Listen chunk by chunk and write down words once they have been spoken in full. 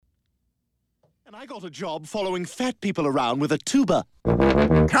And I got a job following fat people around with a tuba.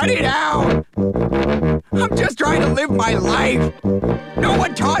 Cut it out! I'm just trying to live my life. No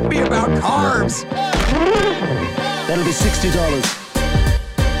one taught me about carbs. That'll be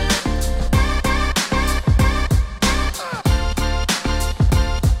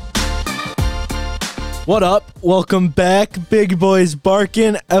 $60. What up? Welcome back, Big Boys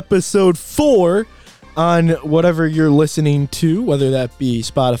Barkin', episode 4 on whatever you're listening to, whether that be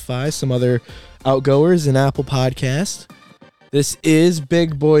Spotify, some other outgoers, and Apple Podcast. This is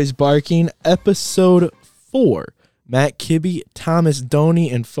Big Boys Barking, episode 4. Matt Kibbe, Thomas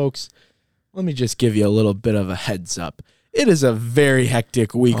Doney, and folks, let me just give you a little bit of a heads up. It is a very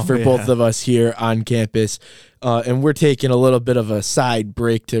hectic week for both of us here on campus, and we're taking a little bit of a side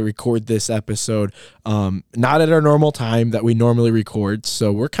break to record this episode, not at our normal time that we normally record,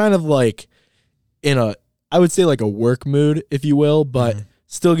 so we're kind of like in a, I would say like a work mood, if you will, but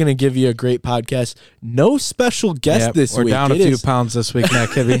still going to give you a great podcast. No special guest this week. We're down a few pounds this week, Matt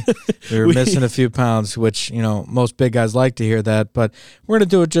Kibbe. We're missing a few pounds, which, you know, most big guys like to hear that, but we're going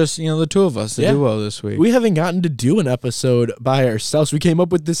to do it just, you know, the two of us, the duo this week. We haven't gotten to do an episode by ourselves. We came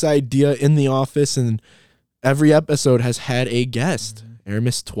up with this idea in the office, and every episode has had a guest.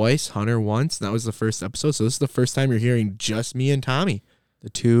 Aramis twice, Hunter once. That was the first episode, so this is the first time you're hearing just me and Tommy. The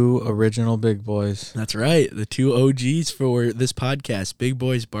two original big boys. That's right. The two OGs for this podcast, Big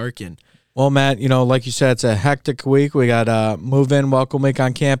Boys Barkin'. Well, Matt, you know, like you said, it's a hectic week. We got move-in welcome week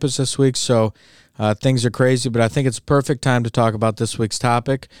on campus this week, so things are crazy, but I think it's a perfect time to talk about this week's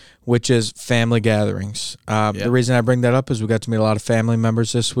topic, which is family gatherings. The reason I bring that up is we got to meet a lot of family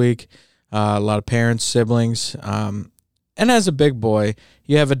members this week, a lot of parents, siblings, and as a big boy,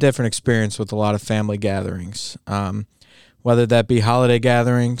 you have a different experience with a lot of family gatherings. Whether that be holiday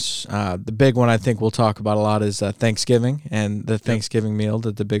gatherings, the big one I think we'll talk about a lot is Thanksgiving and the Thanksgiving meal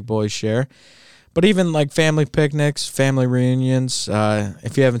that the big boys share. But even like family picnics, family reunions,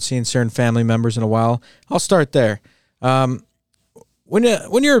 if you haven't seen certain family members in a while, I'll start there. When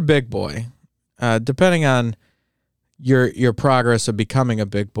you're a big boy, depending on your progress of becoming a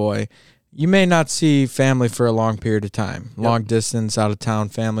big boy, you may not see family for a long period of time, long distance, out of town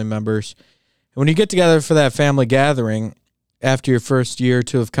family members. And when you get together for that family gathering, after your first year or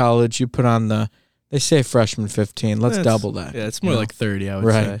two of college, you put on they say freshman 15. Let's double that. Yeah, it's more like 30, I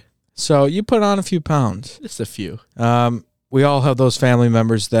would say. So you put on a few pounds. Just a few. We all have those family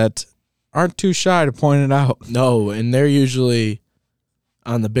members that aren't too shy to point it out. No, and they're usually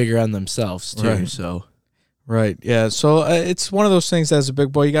on the bigger end themselves, too. Right. So, right, yeah. So it's one of those things as a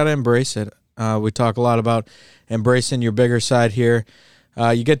big boy, you got to embrace it. We talk a lot about embracing your bigger side here.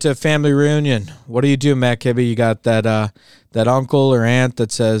 You get to a family reunion. What do you do, Matt Kibbe? You got that uncle or aunt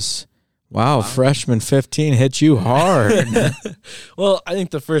that says, wow, freshman 15 hit you hard. Well, I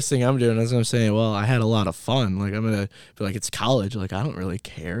think the first thing I'm doing is I'm saying, well, I had a lot of fun. Like, I'm going to feel like it's college. Like, I don't really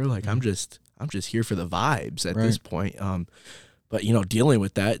care. Like, I'm just here for the vibes at this point. But, you know, dealing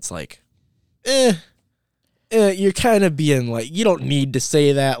with that, it's like, you're kind of being like, you don't need to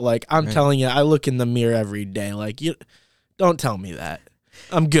say that. Like, I'm telling you, I look in the mirror every day. Like, you don't tell me that.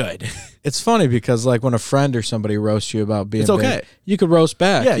 I'm good. It's funny because, like, when a friend or somebody roasts you about being it's okay. big, you could roast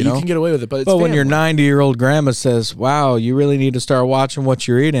back. Yeah, you know? can get away with it. But when your 90-year-old grandma says, wow, you really need to start watching what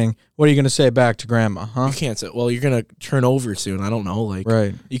you're eating, what are you going to say back to grandma, huh? You can't say, well, you're going to turn over soon. I don't know. Like,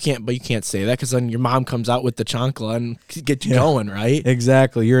 you can't say that because then your mom comes out with the chancla and get you going, right?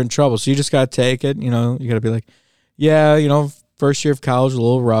 Exactly. You're in trouble. So you just got to take it. You know, you got to be like, yeah, you know, first year of college, a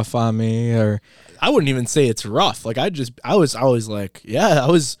little rough on me. Or I wouldn't even say it's rough. Like, I was always like, yeah, I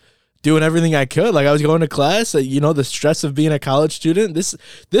was doing everything I could. Like, I was going to class, you know, the stress of being a college student,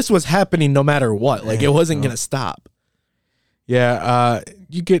 this was happening no matter what. Like, it wasn't going to stop. Yeah.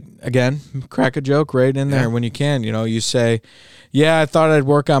 You get, again, crack a joke right in there when you can. You know, you say, yeah, I thought I'd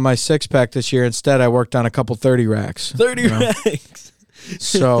work on my six-pack this year. Instead, I worked on a couple 30 racks. 30 racks.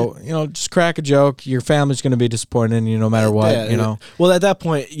 So, you know, just crack a joke. Your family's going to be disappointed in you no matter what, you know. Well, at that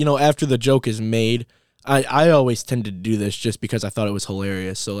point, you know, after the joke is made, I always tended to do this just because I thought it was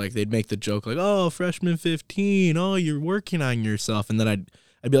hilarious. So, like, they'd make the joke like, oh, freshman 15, oh, you're working on yourself. And then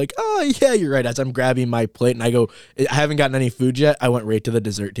I'd be like, oh, yeah, you're right. As I'm grabbing my plate and I go, I haven't gotten any food yet. I went right to the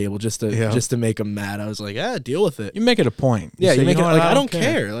dessert table just to make them mad. I was like, deal with it. You make it a point. You make it like, I don't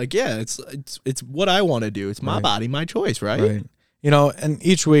care. Like, yeah, it's what I want to do. It's my body, my choice, right? You know, and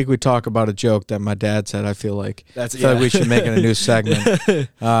each week we talk about a joke that my dad said. I feel like we should make it a new segment.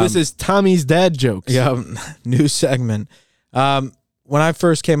 This is Tommy's dad jokes. Yeah, new segment. When I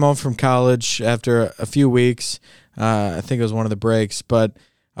first came home from college after a few weeks, I think it was one of the breaks, but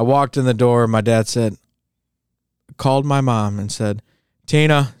I walked in the door. My dad called my mom and said,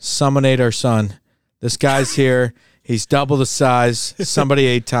 Tina, someone ate our son. This guy's here. He's double the size. Somebody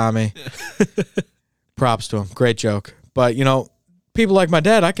ate Tommy. Props to him. Great joke. But, people like my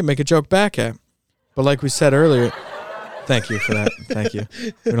dad, I can make a joke back at. But like we said earlier, thank you for that. Thank you.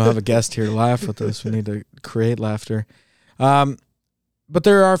 We don't have a guest here to laugh with us. We need to create laughter. But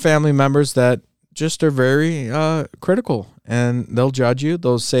there are family members that just are very critical, and they'll judge you.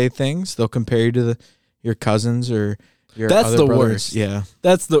 They'll say things. They'll compare you to your cousins or your That's other the brothers. worst. Yeah.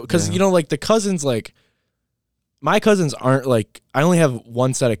 That's because Yeah. like the cousins, like my cousins aren't like, I only have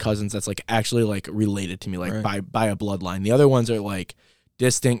one set of cousins that's like actually like related to me, like Right. by a bloodline. The other ones are like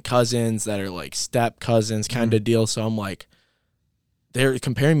distant cousins that are like step cousins kind of deal. So I'm like, they're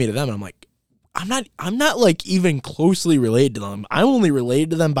comparing me to them, and I'm like, I'm not like even closely related to them. I'm only related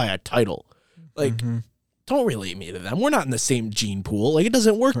to them by a title. Like, don't relate me to them. We're not in the same gene pool. Like, it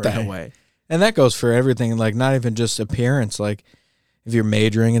doesn't work that Right. way. And that goes for everything, like not even just appearance. Like if you're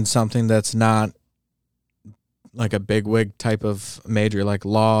majoring in something that's not like a bigwig type of major, like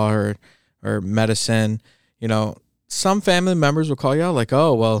law or medicine, some family members will call you out like,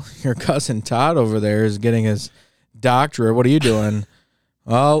 oh, well, your cousin Todd over there is getting his doctorate. What are you doing?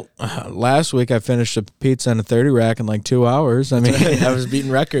 Well, last week I finished a pizza and a 30 rack in like 2 hours. I mean, I was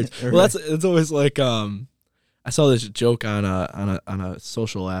beating records. Well, it's always like I saw this joke on a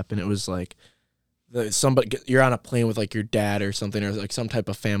social app, and it was like somebody, you're on a plane with like your dad or something, or like some type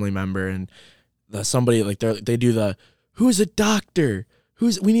of family member, and somebody like they do the who's a doctor,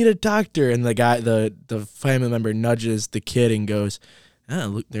 we need a doctor, and the guy the family member nudges the kid and goes, oh,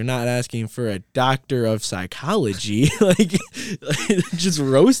 look, they're not asking for a doctor of psychology. like just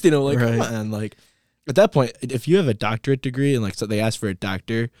roasting him, like, Right. come on. Like at that point, if you have a doctorate degree and like so they ask for a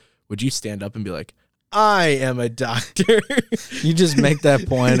doctor, would you stand up and be like, I am a doctor? you just make that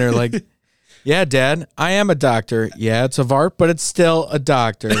point, or like, yeah, Dad, I am a doctor. Yeah, it's of art, but it's still a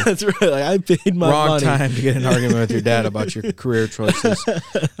doctor. That's right. Like, I paid my Wrong money. time to get in an argument with your dad about your career choices.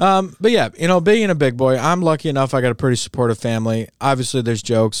 But yeah, being a big boy, I'm lucky enough. I got a pretty supportive family. Obviously, there's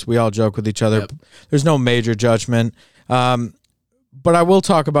jokes. We all joke with each other. Yep. There's no major judgment. But I will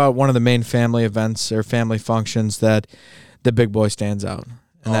talk about one of the main family events or family functions that the big boy stands out.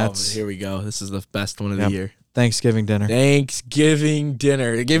 And that's here we go. This is the best one of Yep. the year. Thanksgiving dinner. Thanksgiving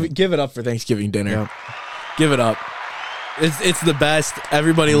dinner. Give it up for Thanksgiving dinner. Yep. Give it up. It's the best.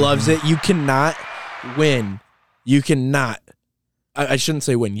 Everybody loves it. You cannot win. You cannot. I shouldn't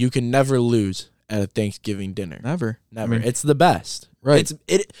say win. You can never lose at a Thanksgiving dinner. Never. Never. I mean, It's the best. Right.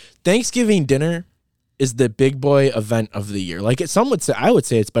 Thanksgiving dinner is the big boy event of the year. Like I would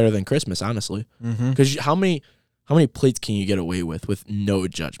say it's better than Christmas, honestly. Because how many plates can you get away with no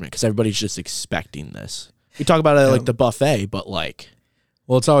judgment? Because everybody's just expecting this. We talk about it like the buffet, but like,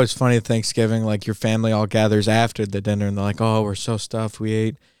 well, it's always funny at Thanksgiving, like your family all gathers after the dinner and they're like, oh, we're so stuffed. We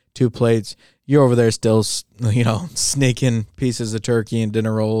ate 2 plates. You're over there still, sneaking pieces of turkey and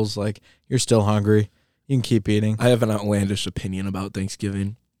dinner rolls. Like you're still hungry. You can keep eating. I have an outlandish opinion about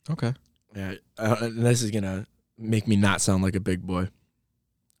Thanksgiving. Okay. Yeah, and this is gonna make me not sound like a big boy.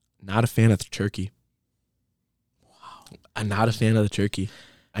 Not a fan of the turkey. Wow. I'm not a fan of the turkey.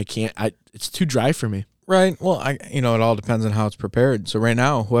 I can't. It's too dry for me. Right. Well, it all depends on how it's prepared. So right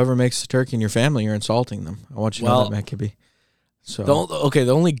now, whoever makes the turkey in your family, you're insulting them. I want you to know that, Matt Kibbe. So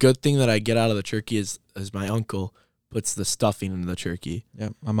The only good thing that I get out of the turkey is my uncle puts the stuffing in the turkey. yeah,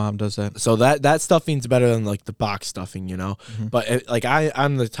 my mom does that. So that stuffing's better than like the box stuffing, Mm-hmm. But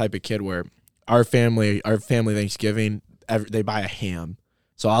I'm the type of kid where our family Thanksgiving, they buy a ham.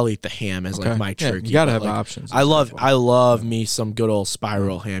 So I'll eat the ham as Okay. like my Yeah, turkey. you gotta but, have like, options. I love me some good old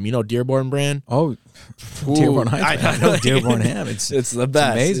spiral ham. Dearborn brand? Oh, Ooh, Dearborn Heights. I know Dearborn ham. It's the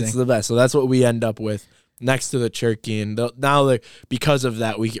best. amazing. It's the best. So that's what we end up with next to the turkey. And now because of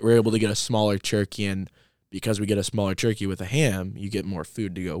that, we're able to get a smaller turkey. And because we get a smaller turkey with a ham, you get more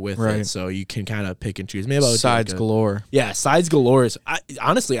food to go with it. Right. So you can kind of pick and choose. Maybe I would do Sides galore. Yeah, sides galore.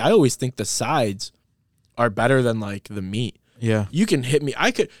 Honestly, I always think the sides are better than like the meat. Yeah. You can hit me.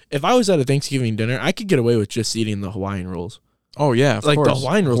 If I was at a Thanksgiving dinner, I could get away with just eating the Hawaiian rolls. Oh yeah, of Like, the course.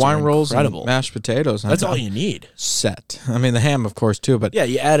 Hawaiian rolls are incredible. and mashed potatoes. That's all you need. set. I mean, the ham, of course, too. But Yeah,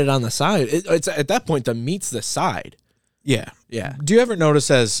 you add it on the side. It's at that point the meat's the side. yeah. Yeah. Do you ever notice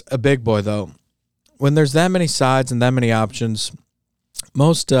as a big boy though, when there's that many sides and that many options,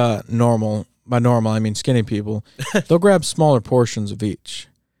 most by normal I mean skinny people, they'll grab smaller portions of each.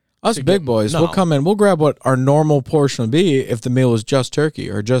 Us big boys, we'll come in, we'll grab what our normal portion would be if the meal was just turkey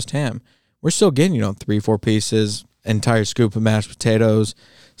or just ham. We're still getting 3-4 pieces, entire scoop of mashed potatoes,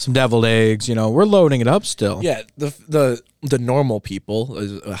 some deviled eggs. We're loading it up still. Yeah, the normal people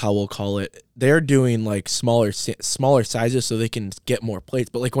is how we'll call it. They're doing like smaller sizes so they can get more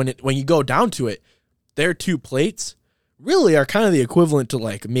plates. But like when you go down to it, their 2 plates really are kind of the equivalent to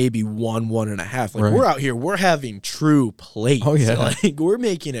like maybe 1.5. Like Right. we're out here, we're having true plates. Oh, yeah. Like we're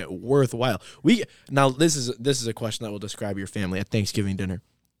making it worthwhile. Now this is a question that will describe your family at Thanksgiving dinner.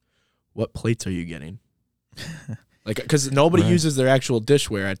 What plates are you getting? Like, because nobody Right. uses their actual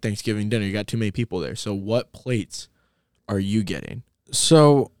dishware at Thanksgiving dinner. You got too many people there. So what plates are you getting?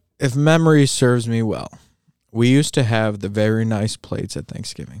 So, if memory serves me well, we used to have the very nice plates at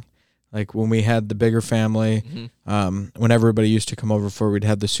Thanksgiving. Like when we had the bigger family, when everybody used to come over for, we'd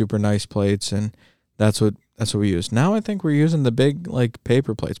have the super nice plates, and that's what we used. Now I think we're using the big like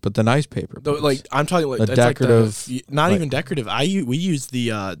paper plates, but the nice paper plates. Like I'm talking like The it's decorative, like not like- even decorative. We use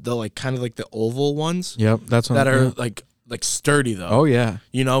the like kind of like the oval ones Yep, that's what that are yeah. like sturdy though. Oh yeah,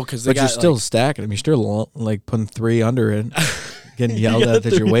 You know, because they but you're got still like, stacking them. You're still like putting 3 under it, getting yelled got at that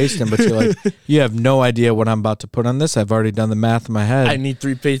you're 3. wasting. But you're like, you have no idea what I'm about to put on this. I've already done the math in my head. I need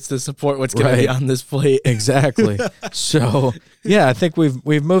 3 plates to support what's going to be Right. on this plate. Exactly. So yeah, I think we've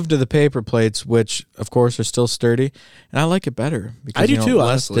moved to the paper plates, which of course are still sturdy, and I like it better because I do too,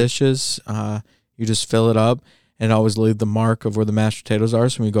 less honestly. dishes. You just fill it up and always leave the mark of where the mashed potatoes are.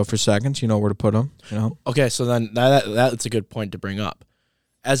 So when you go for seconds, you know where to put them. You know. Okay, so then that's a good point to bring up.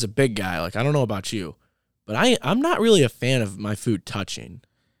 As a big guy, like I don't know about you, but I'm not really a fan of my food touching.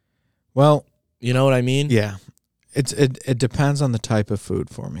 Well, You know what I mean? yeah, it depends on the type of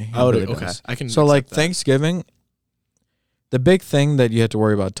food for me. It I would, really okay. does. I can. So like accept that. Thanksgiving, the big thing that you have to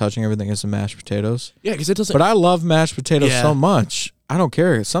worry about touching everything is the mashed potatoes. Yeah, because it doesn't. But I love mashed potatoes Yeah. so much. I don't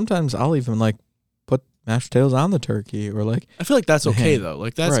care. Sometimes I'll even like put mashed potatoes on the turkey or like I feel like that's okay Man. though.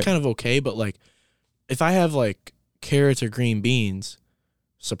 Like that's Right. kind of okay. But like, if I have like carrots or green beans,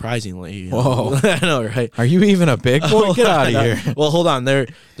 surprisingly, you know, Whoa. I know, right? Are you even a big boy? Get out of No. here. Well, hold on. They're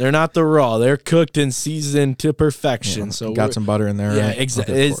not the raw. They're cooked and seasoned to perfection. Yeah, So got some butter in there. Yeah, right?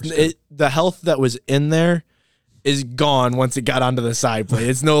 exactly. Okay, of course. The health that was in there is gone once it got onto the side plate.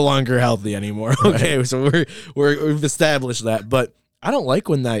 It's no longer healthy anymore. Okay, so we've established that. But I don't like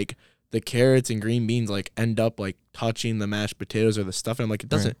when like the carrots and green beans like end up like touching the mashed potatoes or the stuff. And I'm like, it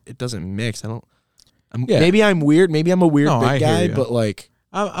doesn't mix. Yeah. Maybe I'm weird. Maybe I'm a weird No, I big hear guy. you. But like,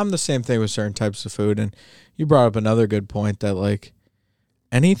 I'm the same thing with certain types of food. And you brought up another good point that like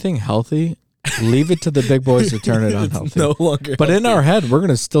anything healthy, leave it to the big boys to turn it unhealthy. it's no longer. But in healthy. our head, we're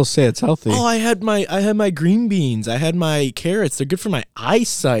gonna still say it's healthy. Oh, I had my green beans. I had my carrots. They're good for my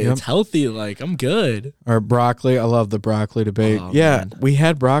eyesight. Yep. It's healthy. Like I'm good. Or broccoli. I love the broccoli debate. Oh, yeah, man. we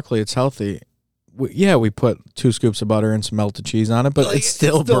had broccoli. It's healthy. We put 2 scoops of butter and some melted cheese on it, but Like, it's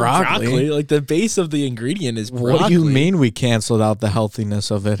still broccoli. Like the base of the ingredient is broccoli. What do you mean we canceled out the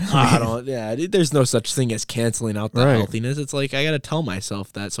healthiness of it? I don't. Yeah, there's no such thing as canceling out the Right. healthiness. It's like I gotta tell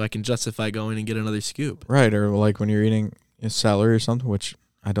myself that so I can justify going and get another scoop. Right, or like when you're eating celery or something, which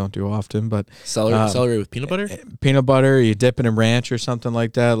I don't do often, but Celery with peanut butter. peanut butter, you dip it in ranch or something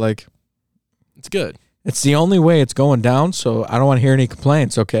like that. Like It's good. it's the only way it's going down, so I don't want to hear any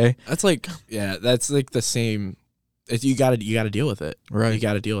complaints. Okay, That's like that's like the same. You gotta deal with it. Right. You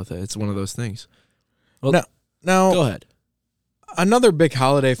gotta deal with it. It's one of those things. now Go ahead. another big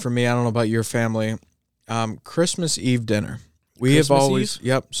holiday for me. I don't know about your family. Christmas Eve dinner. We have Christmas always Eve?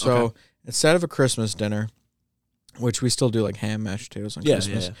 yep. So Okay. instead of a Christmas dinner, which we still do like ham mashed potatoes on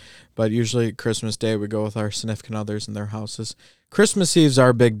Christmas, Yeah. but usually Christmas Day we go with our significant others in their houses. Christmas Eve's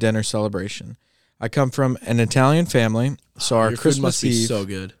our big dinner celebration. I come from an Italian family, so our Your food Christmas must be Eve. so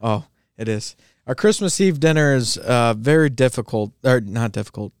good. Oh, it is. Our Christmas Eve dinner is very difficult, or not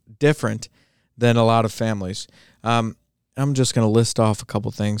difficult, different than a lot of families. I'm just going to list off a couple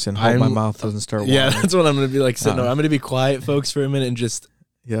things and hope my mouth doesn't start watering. Yeah, that's what I'm gonna be like. Sitting Uh, I'm gonna be quiet, folks, for a minute and just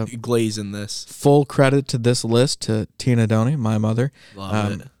Yep. glaze in this. Full credit to this list to Tina Doney, my mother.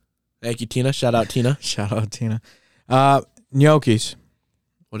 Love it. Thank you, Tina. Shout out, Tina. Shout out, Tina. Gnocchis.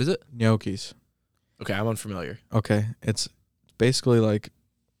 What is it? Gnocchis. Okay, I'm unfamiliar. Okay. It's basically like,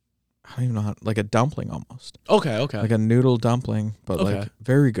 I don't even know how, like a dumpling almost. Okay. Like a noodle dumpling, but Okay. like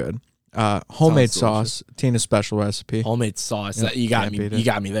very good. Homemade Sounds sauce, Tina's special recipe. Homemade sauce. Yep, That you got can't me. beat it. You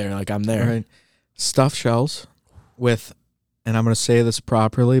got me there. Like I'm there. Right. Stuffed shells with, and I'm going to say this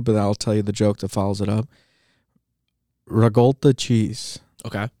properly, but I'll tell you the joke that follows it up. Ricotta cheese.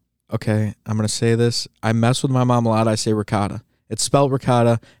 Okay. Okay, I'm going to say this. I mess with my mom a lot. I say ricotta. It's spelled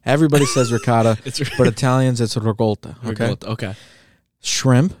ricotta. Everybody says ricotta, It's but Italians, it's ricotta. Okay. Okay.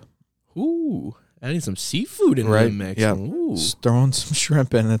 Shrimp. Ooh, I need some seafood in the Right, mix. yeah. Ooh. Just throwing some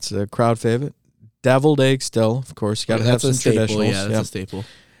shrimp in. It's a crowd favorite. Deviled egg still, of course. You got to have That's a some staple. traditionals. Yeah, that's a staple.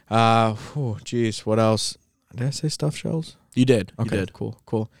 Oh, geez. What else? Did I say stuffed shells? You did. Okay, You did.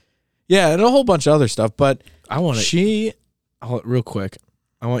 cool. Yeah, and a whole bunch of other stuff. But I want to. she, Real quick.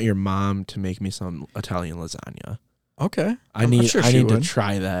 I want your mom to make me some Italian lasagna. Okay. I I'm need sure I she need to would.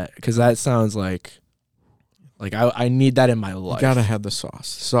 try that because that sounds like I need that in my life. You gotta have the sauce.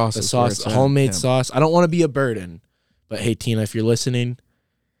 Sauce. The is where sauce, it's at. homemade Yeah. sauce. I don't want to be a burden, but hey, Tina, if you're listening,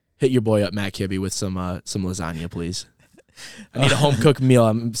 hit your boy up, Matt Kibbe, with some lasagna, please. I need a home cooked meal.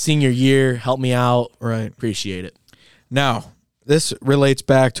 I'm senior year. Help me out. Right. Appreciate it. Now, this relates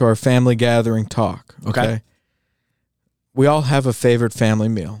back to our family gathering talk. Okay. We all have a favorite family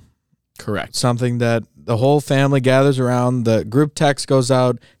meal. Correct. Something that the whole family gathers around. The group text goes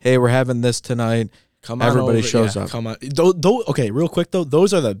out. Hey, we're having this tonight. Come on, Everybody over. shows Yeah, up. Come on. Okay, real quick though,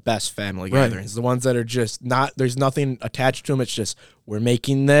 those are the best family gatherings. The ones that are just not. There's nothing attached to them. It's just we're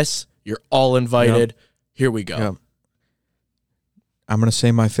making this. You're all invited. Here we go. Yep. I'm gonna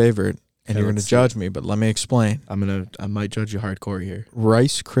say my favorite, and Okay, you're gonna let's judge me, but let me explain. I might judge you hardcore here.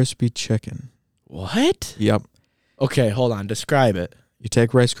 Rice Krispie chicken. What? Yep. Okay, hold on. Describe it. You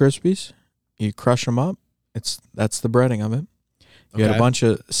take Rice Krispies, you crush them up. That's the breading of it. You got a bunch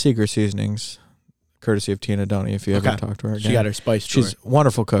of secret seasonings, courtesy of Tina Doney. If you ever talk to her again, She got her spice drawer. She's a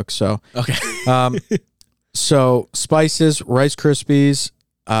wonderful cook. So, Okay. so spices, Rice Krispies,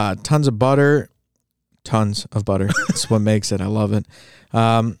 tons of butter. That's what makes it. I love it.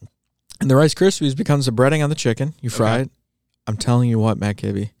 And the Rice Krispies becomes the breading on the chicken. You fry it. I'm telling you what, Matt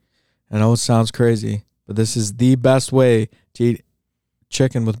Kibbe. I know it sounds crazy, but this is the best way to eat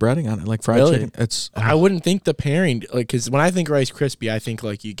chicken with breading on it, like fried chicken. I wouldn't think the pairing, like, because when I think Rice Krispie, I think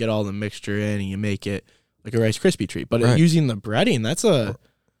like you get all the mixture in and you make it like a Rice Krispie treat. But using the breading, that's a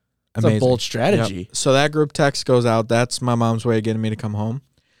bold strategy. Yep. So that group text goes out. That's my mom's way of getting me to come home.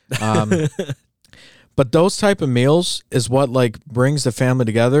 But those type of meals is what like brings the family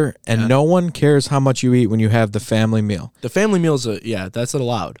together, and no one cares how much you eat when you have the family meal. The family meals, that's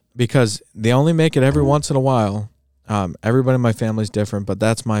allowed. Because they only make it every once in a while. Everybody in my family is different, but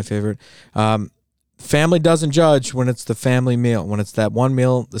that's my favorite. Family doesn't judge when it's the family meal. When it's that one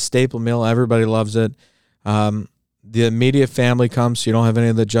meal, the staple meal, everybody loves it. The immediate family comes, so you don't have any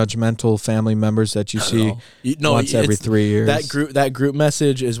of the judgmental family members that you see once every 3 years. That group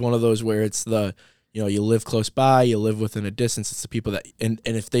message is one of those where it's you live close by, you live within a distance. It's the people that, and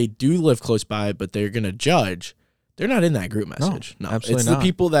if they do live close by, but they're going to judge, they're not in that group message. No, absolutely it's not. the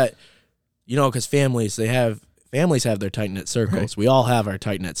people that, because families have their tight-knit circles. Right. We all have our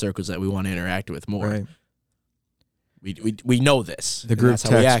tight-knit circles that we want to interact with more. Right. We know this. The group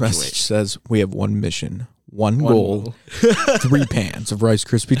text message says, we have one mission, one goal, 3 pans of Rice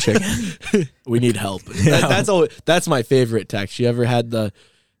Krispie chicken. We need help. That's my favorite text. You ever had the,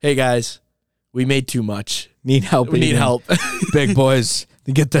 hey guys, we made too much. Need help. We need help. Big boys,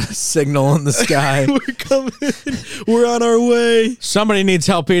 to get the signal in the sky. We're coming. We're on our way. Somebody needs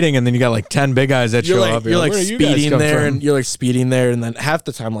help eating, and then you got like 10 big guys that show up. You're like "Where do you guys speeding come there, from?" and you're like speeding there, and then half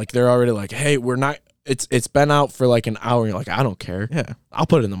the time, like they're already like, "Hey, we're not." It's been out for like an hour. And you're like, I don't care. Yeah, I'll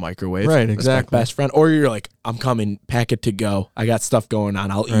put it in the microwave. Right, That's exactly. my best friend. Or you're like, I'm coming. Pack it to go. I got stuff going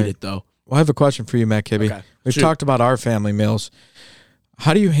on. I'll eat it though. Well, I have a question for you, Matt Kibbe. Okay. We've Shoot. talked about our family meals.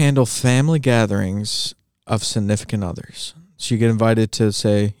 How do you handle family gatherings of significant others? So you get invited to,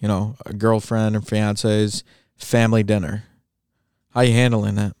 say, a girlfriend or fiance's family dinner. How you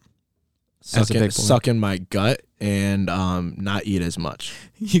handling that? Suck in my gut and not eat as much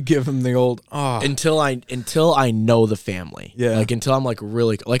You give them the old until I know the family. Yeah. Like until I'm like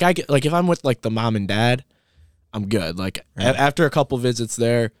really like I get like if I'm with like the mom and dad, I'm good. Like after a couple visits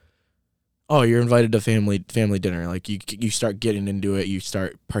there, oh, you're invited to family dinner. Like you start getting into it, you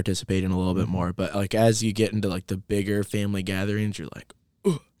start participating a little bit more. But like as you get into like the bigger family gatherings, you're like,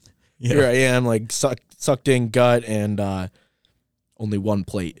 here I am, like sucked in gut and only one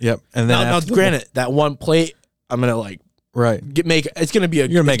plate. Yep. And then now granted, that one plate, I'm gonna like it's gonna be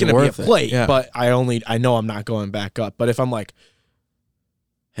a plate, Yeah. but I know I'm not going back up. But if I'm like,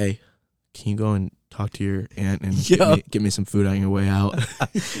 hey, can you go and talk to your aunt and get me some food on your way out?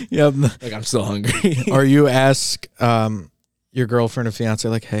 Yep. Like I'm still hungry. Or you ask your girlfriend or fiance,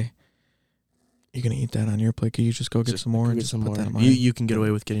 like, hey, you gonna eat that on your plate? Can you just go get some more and Get just some put more. that on mine? You can get away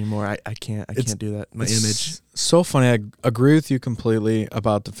with getting more. I can't do that. My image. It's so funny. I agree with you completely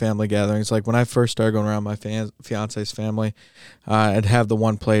about the family gatherings. Like when I first started going around my fiance's family, I'd have the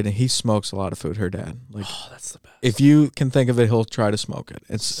one plate, and he smokes a lot of food. Her dad, like, That's the best. if you can think of it, he'll try to smoke it.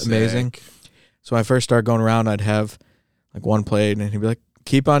 It's amazing. So when I first started going around, I'd have like one plate, and he'd be like,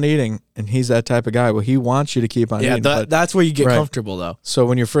 keep on eating. And he's that type of guy. Well, he wants you to keep on eating. Yeah, that's where you get comfortable though. So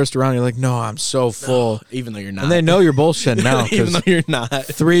when you're first around, you're like, no, I'm so full. Even though you're not. And they know you're bullshit now. Even though you're not.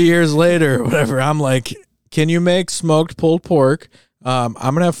 3 years later or whatever, I'm like, can you make smoked pulled pork I'm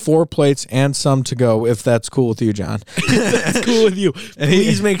gonna have 4 plates and some to go if that's cool with you, John. That's cool with you.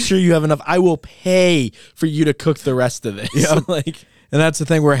 Please make sure you have enough. I will pay for you to cook the rest of this. Yeah. Like, And that's the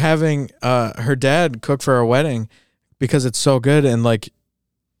thing. We're having her dad cook for our wedding because it's so good, and like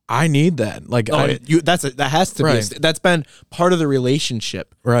I need that. Like that has to Right. be. That's been part of the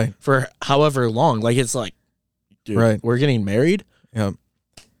relationship right, for however long. Like it's like, dude, Right. we're getting married. yeah,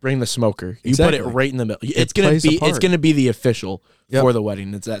 Bring the smoker. You Exactly. put it right in the middle. It's plays a part. It's gonna be the official Yep. for the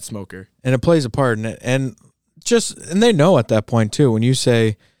wedding. It's that smoker. and it plays a part in it, and they know at that point too. When you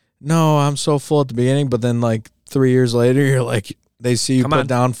say, "No, I'm so full at the beginning," but then like 3 years later, you're like, they see you Come put on.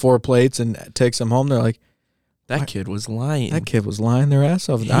 down 4 plates and takes them home. They're like, That kid was lying. "That kid was lying their ass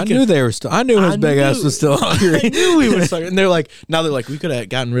off." I could- knew they were still. I knew his big ass knew. was still hungry. I knew he was hungry. And they're like, we could have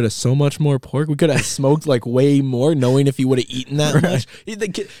gotten rid of so much more pork. We could have smoked like way more, knowing if he would have eaten that much.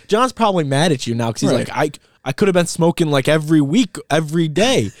 John's probably mad at you now because he's Right. like, I could have been smoking like every week, every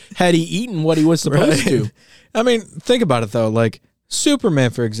day, had he eaten what he was supposed to. I mean, think about it though. Like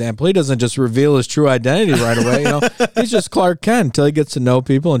Superman, for example, he doesn't just reveal his true identity right away. You know, he's just Clark Kent until he gets to know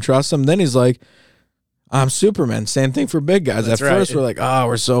people and trust them. Then he's like, "I'm Superman." Same thing for big guys. That's At first, right. we're like, "Oh,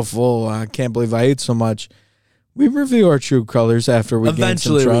 we're so full. I can't believe I ate so much." We reveal our true colors after we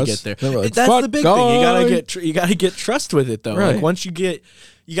Eventually, gain some we trust. get there. Then we're like, That's "Fuck the big thing. guy." You gotta get trust with it though. Right. Like once you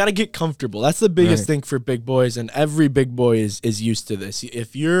gotta get comfortable. That's the biggest Right. thing for big boys, and every big boy is used to this.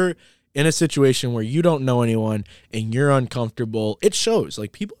 If you're in a situation where you don't know anyone and you're uncomfortable, it shows.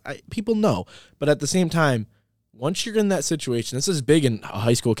 Like people know, but at the same time, once you're in that situation, this is big in a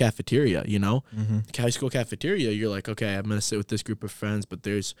high school cafeteria. You know, high school cafeteria, you're like, okay, I'm gonna sit with this group of friends, but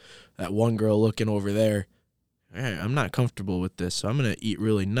there's that one girl looking over there. All right, I'm not comfortable with this, so I'm gonna eat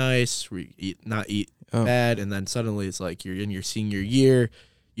really nice, not eat Oh. bad, and then suddenly it's like you're in your senior year,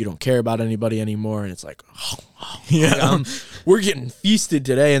 you don't care about anybody anymore, and it's like, we're getting feasted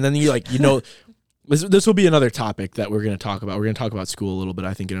today, and then this will be another topic that we're gonna talk about. We're gonna talk about school a little bit,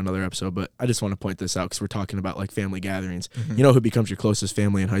 I think, in another episode, but I just want to point this out because we're talking about like family gatherings. You know who becomes your closest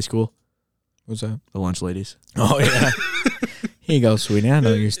family in high school? What's that? The lunch ladies. Oh yeah. Here you go, sweetie. I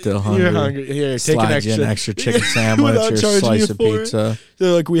know you're still hungry. You're hungry. Here, take Slide you an extra chicken sandwich without or charging slice you of for it. pizza.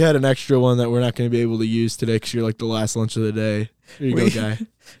 So like we had an extra one that we're not going to be able to use today because you're like the last lunch of the day. Here you go, guy.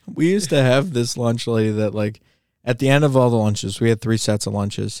 We used to have this lunch lady that like at the end of all the lunches, we had 3 sets of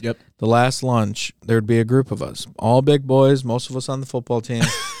lunches. Yep. The last lunch, there'd be a group of us, all big boys, most of us on the football team,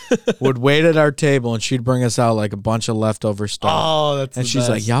 would wait at our table and she'd bring us out like a bunch of leftover stuff. Oh, that's and the she's best.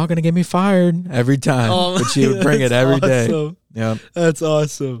 like, "Y'all gonna get me fired every time." Oh, but she would bring it every day. awesome. Yeah. That's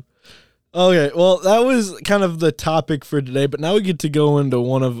awesome. Okay, well, that was kind of the topic for today, but now we get to go into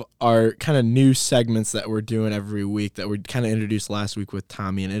one of our kind of new segments that we're doing every week that we kind of introduced last week with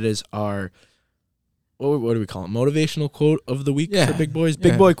Tommy, and it is our, what do we call it? Motivational quote of the week for big boys?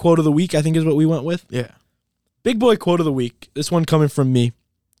 Big Yeah. boy quote of the week, I think is what we went with. Yeah. Big boy quote of the week. This one coming from me,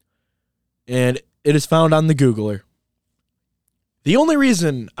 and it is found on the Googler. The only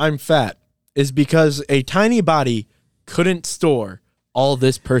reason I'm fat is because a tiny body couldn't store all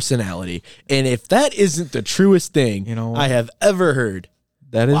this personality. And if that isn't the truest thing You know what? I have ever heard,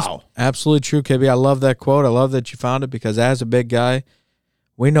 That is Wow. absolutely true, KB. I love that quote. I love that you found it because as a big guy,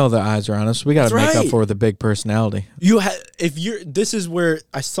 we know the eyes are on us. We got to That's make up right. for the big personality. this is where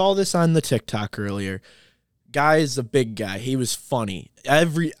I saw this on the TikTok earlier. Guy is a big guy. He was funny.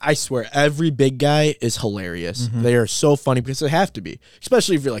 I swear, every big guy is hilarious. Mm-hmm. They are so funny because they have to be,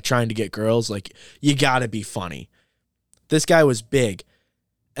 especially if you're like trying to get girls. Like you got to be funny. This guy was big,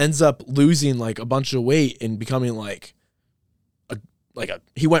 ends up losing like a bunch of weight and becoming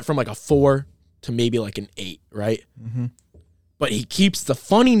he went from like a 4 to maybe like an 8, right? Mm-hmm. But he keeps the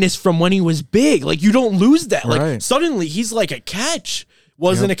funniness from when he was big. Like you don't lose that. Like Right. suddenly he's like a catch.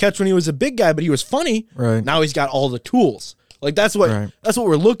 Wasn't a catch when he was a big guy, but he was funny. Right. Now he's got all the tools. Like that's what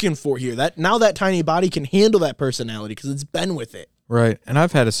we're looking for here. That now that tiny body can handle that personality because it's been with it. Right. And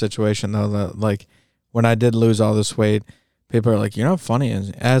I've had a situation, though, that like when I did lose all this weight, people are like, "You're not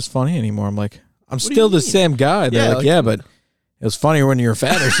as funny anymore." I'm like, "I'm do still you the mean? same guy." They're Yeah, like, like- "Yeah, but it was funnier when you were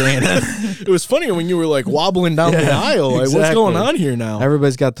fatter saying it." It was funnier when you were like wobbling down the Yeah, aisle. Like what's exactly. going on here now?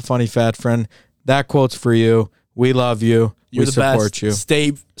 Everybody's got the funny fat friend. That quote's for you. We love you. You're we the support best.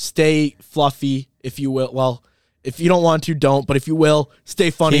 you. Stay fluffy, if you will. Well, if you don't want to, don't. But if you will, stay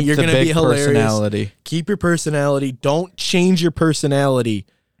funny. Keep You're the going to be big hilarious. personality. Keep your personality. Don't change your personality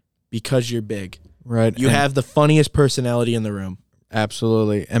because you're big. Right. You And- have the funniest personality in the room.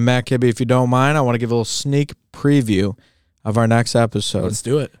 Absolutely. And Matt Kibbe, if you don't mind, I want to give a little sneak preview of our next episode. Let's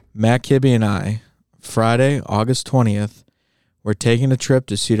do it. Matt Kibbe and I, Friday, August 20th, we're taking a trip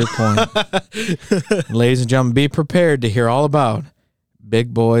to Cedar Point. Ladies and gentlemen, be prepared to hear all about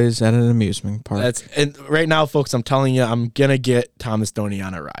big boys at an amusement park. And right now, folks, I'm telling you, I'm gonna get Thomas Stoney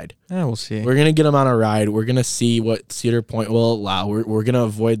on a ride. Yeah, we'll see. We're gonna get him on a ride. We're gonna see what Cedar Point will allow. We're gonna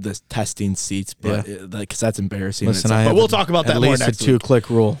avoid the testing seats, but because that's embarrassing. Listen, but we'll talk about that more next week. At least a 2-click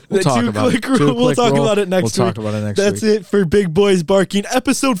rule. We'll talk about it. We'll talk about it next week. We'll talk about it next week. That's it for Big Boys Barking.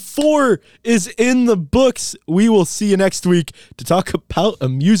 Episode 4 is in the books. We will see you next week to talk about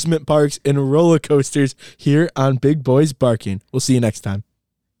amusement parks and roller coasters here on Big Boys Barking. We'll see you next time.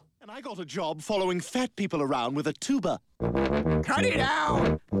 And I got a job following fat people around with a tuba. Cut it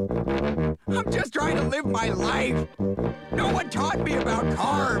out! I'm just trying to live my life. No one taught me about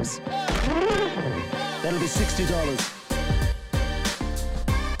carbs. That'll be $60.